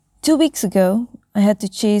2 weeks ago, I had to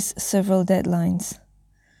chase several deadlines.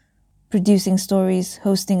 Producing stories,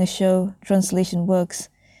 hosting a show, translation works.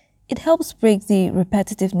 It helps break the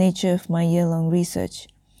repetitive nature of my year-long research.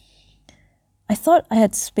 I thought I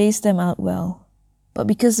had spaced them out well, but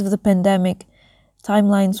because of the pandemic,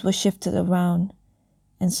 timelines were shifted around,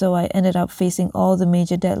 and so I ended up facing all the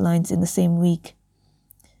major deadlines in the same week.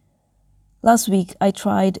 Last week, I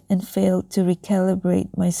tried and failed to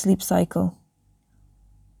recalibrate my sleep cycle.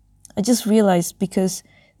 I just realized because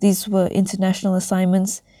these were international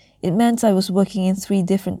assignments, it meant I was working in 3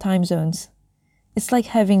 different time zones. It's like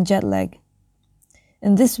having jet lag.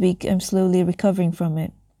 And this week, I'm slowly recovering from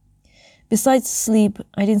it. Besides sleep,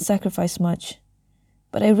 I didn't sacrifice much,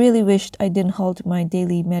 but I really wished I didn't halt my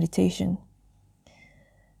daily meditation.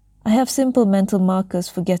 I have simple mental markers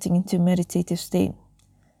for getting into a meditative state.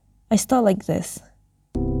 I start like this.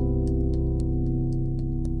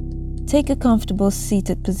 Take a comfortable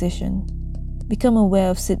seated position. Become aware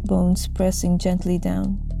of sit bones pressing gently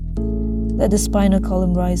down. Let the spinal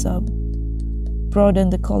column rise up. Broaden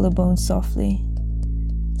the collarbone softly.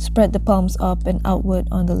 Spread the palms up and outward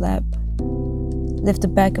on the lap. Lift the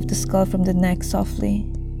back of the skull from the neck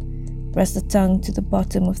softly. Rest the tongue to the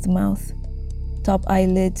bottom of the mouth. Top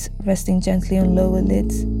eyelids resting gently on lower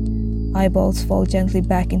lids. Eyeballs fall gently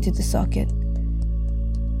back into the socket.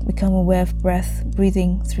 Become aware of breath,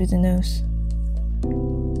 breathing through the nose.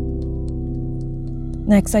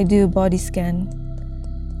 Next, I do a body scan.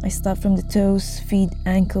 I start from the toes, feet,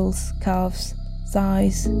 ankles, calves,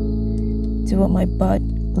 thighs, toward my butt,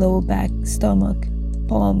 lower back, stomach,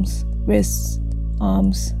 palms, wrists,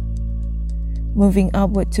 arms, moving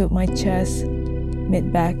upward toward my chest,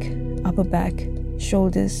 mid-back, upper back,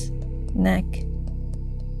 shoulders, neck,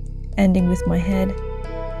 ending with my head,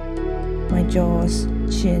 my jaws,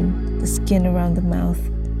 chin, the skin around the mouth,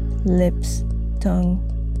 lips, tongue,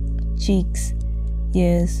 cheeks,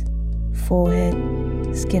 ears, forehead,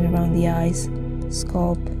 skin around the eyes,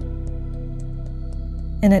 scalp.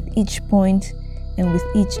 And at each point and with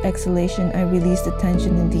each exhalation, I release the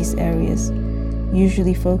tension in these areas,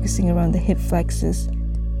 usually focusing around the hip flexors,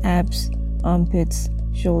 abs, armpits,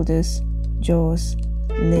 shoulders, jaws,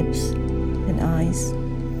 lips, and eyes.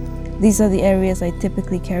 These are the areas I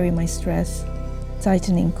typically carry my stress,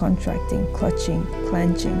 tightening, contracting, clutching,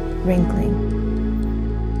 clenching, wrinkling.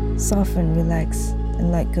 Soften, relax,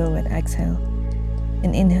 and let go and exhale.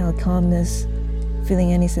 And inhale calmness,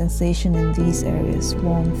 feeling any sensation in these areas,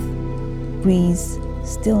 warmth, breeze,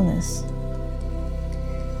 stillness.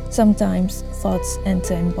 Sometimes thoughts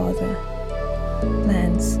enter and bother.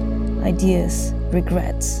 Plans, ideas,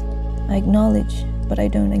 regrets. I acknowledge, but I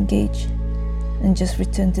don't engage, and just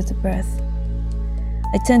return to the breath.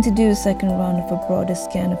 I tend to do a second round of a broader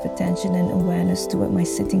scan of attention and awareness toward my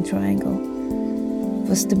sitting triangle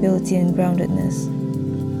for stability and groundedness,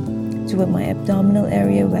 toward my abdominal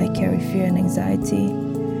area where I carry fear and anxiety,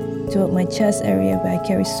 toward my chest area where I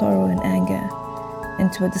carry sorrow and anger,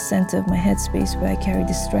 and toward the center of my headspace where I carry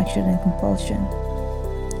distraction and compulsion.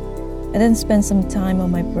 I then spend some time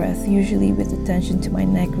on my breath, usually with attention to my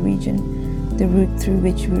neck region, the route through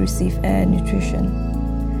which we receive air and nutrition.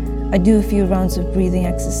 I do a few rounds of breathing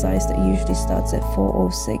exercise that usually starts at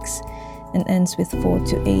 4:06 and ends with 4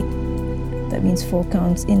 to 8. That means 4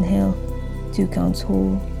 counts inhale, 2 counts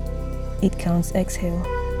hold, 8 counts exhale.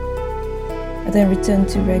 I then return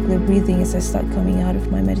to regular breathing as I start coming out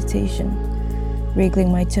of my meditation,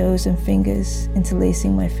 wriggling my toes and fingers,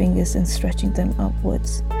 interlacing my fingers and stretching them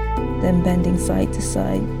upwards, then bending side to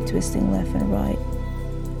side, twisting left and right.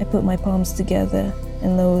 I put my palms together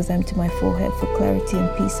and lower them to my forehead for clarity and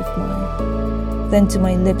peace of mind, then to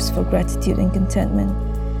my lips for gratitude and contentment,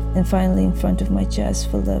 and finally in front of my chest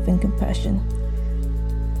for love and compassion.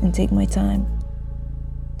 And take my time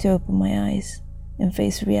to open my eyes and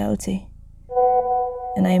face reality.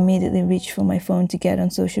 And I immediately reach for my phone to get on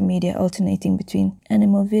social media, alternating between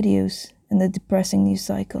animal videos and the depressing news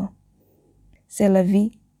cycle. C'est la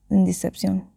vie, une déception.